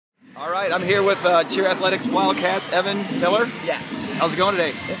All right, I'm here with Cheer Athletics Wildcats, Evan Miller. Yeah. How's it going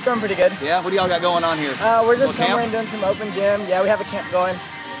today? It's going pretty good. Yeah? What do y'all got going on here? We're just somewhere doing some open gym. Yeah, we have a camp going.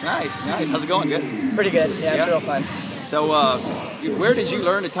 Nice, nice. How's it going? Good? Pretty good. Yeah, it's real fun. So, where did you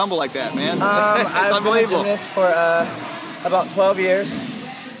learn to tumble like that, man? I've been a gymnast for about 12 years.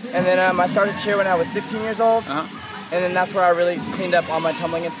 And then I started cheer when I was 16 years old. And then that's where I really cleaned up all my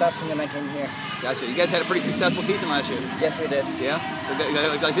tumbling and stuff, and then I came here. Gotcha. You guys had a pretty successful season last year. Yes, we did. Yeah?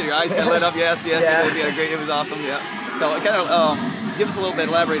 I see your eyes kind of lit up. Yes, yes. Yeah. You had a great, it was awesome, yeah. So, kind of, give us a little bit,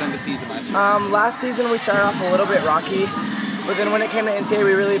 elaborate on the season last year. Last season we started off a little bit rocky, but then when it came to NCAA,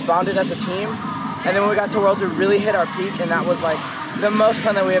 we really bonded as a team. And then when we got to Worlds, we really hit our peak, and that was like the most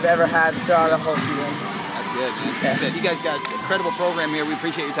fun that we have ever had throughout the whole season. That's good, man. Yeah. You guys got an incredible program here. We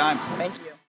appreciate your time. Thank you.